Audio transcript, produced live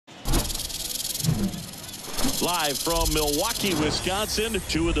Live from Milwaukee, Wisconsin,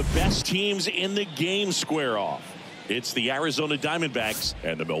 two of the best teams in the game square off. It's the Arizona Diamondbacks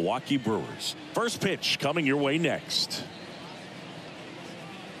and the Milwaukee Brewers. First pitch coming your way next.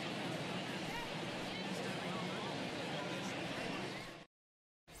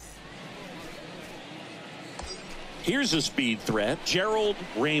 Here's a speed threat, Gerald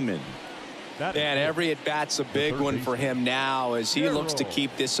Raymond. And every at-bat's a big one for him now as he looks to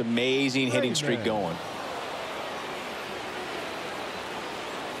keep this amazing hitting streak going.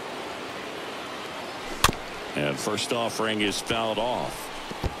 And first offering is fouled off.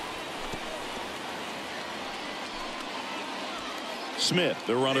 Smith,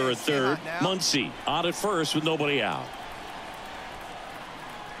 the runner at third. Muncy on at first with nobody out.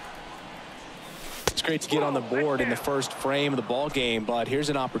 It's great to get on the board in the first frame of the ball game, but here's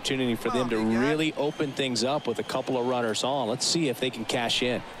an opportunity for them to really open things up with a couple of runners on. Let's see if they can cash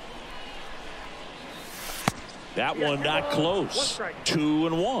in. That one not close.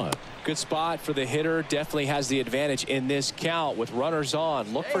 2-1. Good spot for the hitter. Definitely has the advantage in this count with runners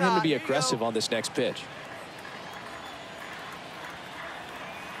on. Look for him to be aggressive on this next pitch.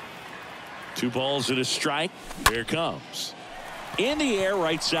 2 balls and a strike. Here comes. In the air,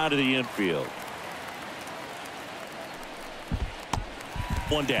 right side of the infield.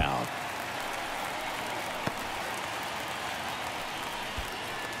 1 down.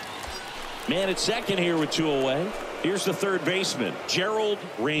 Man at second here with 2 away. Here's the third baseman, Gerald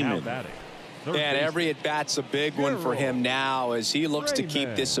Raymond. And every at-bat's a big one for him now as he looks to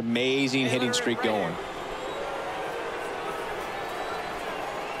keep this amazing hitting streak going.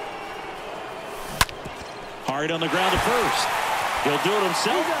 Hard on the ground to first. He'll do it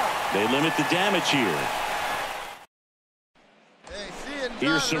himself. They limit the damage here.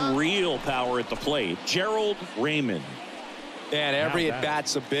 Here's some real power at the plate, Gerald Raymond. And every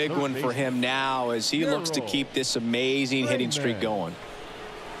at-bat's a big one for him now as he looks to keep this amazing hitting streak going.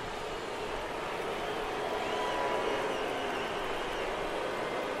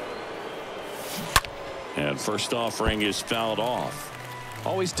 And first offering is fouled off.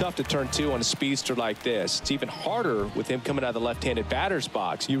 Always tough to turn 2 on a speedster like this. It's even harder with him coming out of the left-handed batter's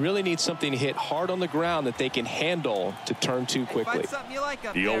box. You really need something to hit hard on the ground that they can handle to turn 2 quickly. The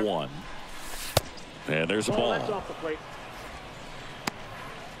 0-1. And there's a ball.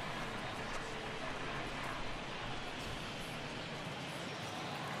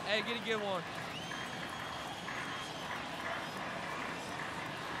 Hey, get a good one.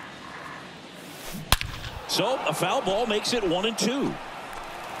 So a foul ball makes it 1-2.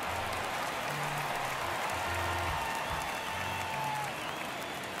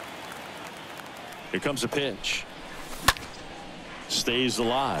 Here comes a pitch. Stays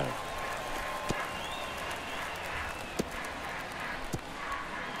alive.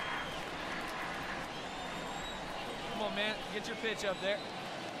 Come on, man. Get your pitch up there.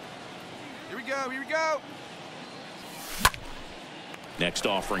 Here we go. Here we go. Next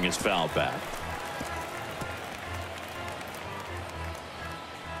offering is fouled back.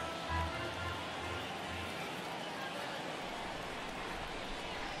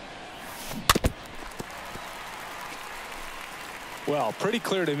 Well, pretty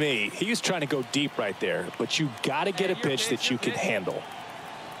clear to me. He was trying to go deep right there, but you got to get a pitch that you can handle.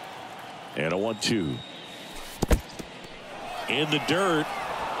 And a 1-2. In the dirt.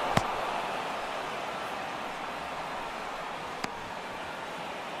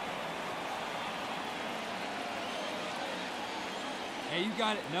 Hey, you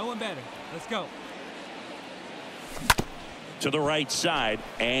got it. No one better. Let's go. To the right side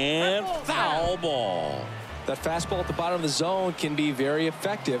and foul ball. That fastball at the bottom of the zone can be very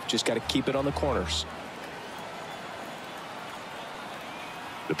effective. Just got to keep it on the corners.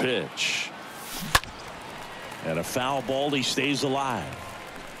 The pitch. And a foul ball. He stays alive.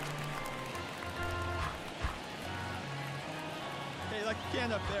 Hey, like a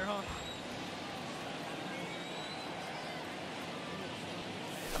can up there, huh?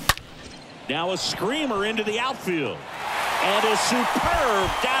 Now a screamer into the outfield. And a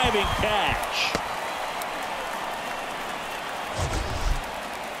superb diving catch.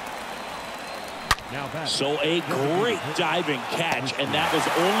 So a great diving catch, and that was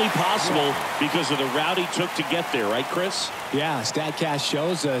only possible because of the route he took to get there, right, Chris? Yeah, StatCast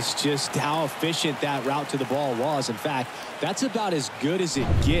shows us just how efficient that route to the ball was. In fact, that's about as good as it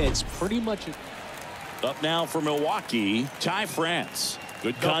gets. Pretty much. Up now for Milwaukee, Ty France.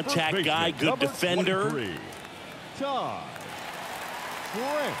 Good contact guy, good defender.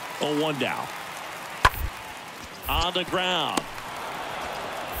 0-1 down. On the ground.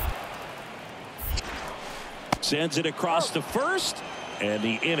 Sends it across to first, And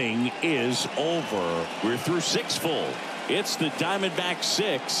the inning is over. We're through 6 full. It's the Diamondbacks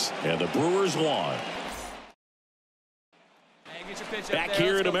 6 and the Brewers 1. Hey, get your pitch up Back there.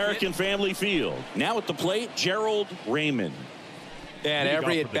 here Let's at go, American kid. Family Field. Now at the plate, Gerald Raymond. And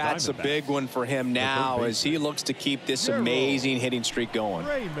every at-bat's a big one for him now as he looks to keep this amazing hitting streak going.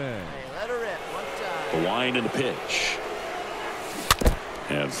 Hey, let her rip. One time. The wind and the pitch.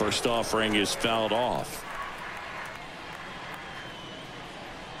 And first offering is fouled off.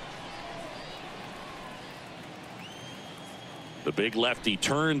 The big lefty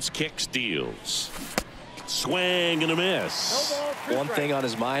turns, kicks, deals. Swing and a miss. One thing on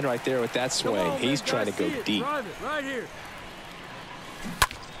his mind right there with that swing, he's trying to go deep. Right here.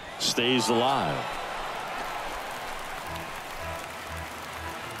 Stays alive.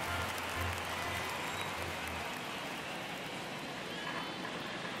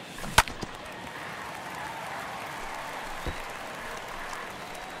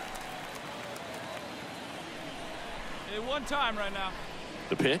 Hey, one time right now.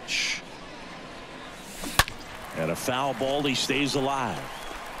 The pitch. And a foul ball. He stays alive.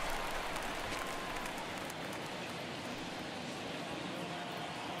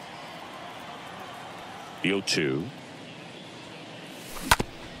 The 0-2.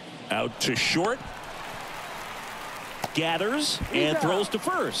 Out to short. Gathers and throws to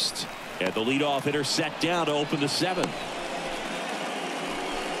first. And the leadoff hitter set down to open the 7th.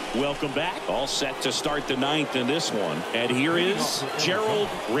 Welcome back. All set to start the 9th in this one. And here is Gerald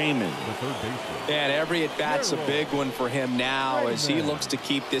Raymond. And every at-bat's a big one for him now as he looks to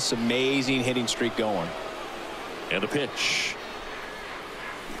keep this amazing hitting streak going. And the pitch.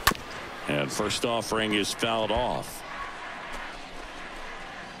 And first offering is fouled off.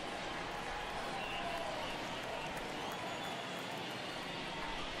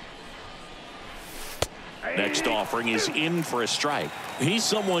 Next offering is in for a strike. He's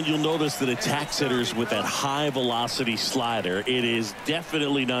someone you'll notice that attacks hitters with that high velocity slider. It is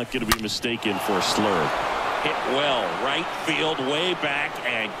definitely not going to be mistaken for a slurve. Hit well, right field, way back,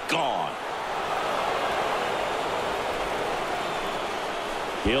 and gone.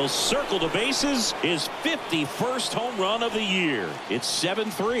 He'll circle the bases, his 51st home run of the year. It's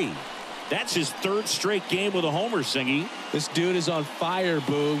 7-3. That's his 3rd straight game with a homer, Singy. This dude is on fire,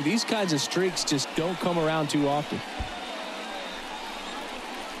 Boog. These kinds of streaks just don't come around too often.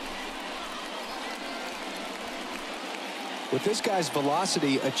 With this guy's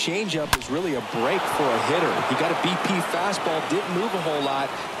velocity, a changeup is really a break for a hitter. He got a BP fastball, didn't move a whole lot,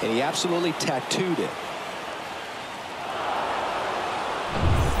 and he absolutely tattooed it.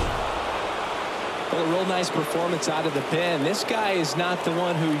 Well, a real nice performance out of the pen. This guy is not the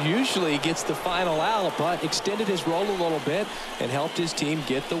one who usually gets the final out, but extended his role a little bit and helped his team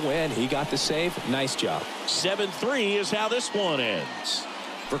get the win. He got the save. Nice job. 7-3 is how this one ends.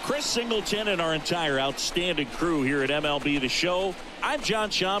 For Chris Singleton and our entire outstanding crew here at MLB The Show, I'm John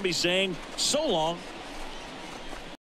Shambi saying so long.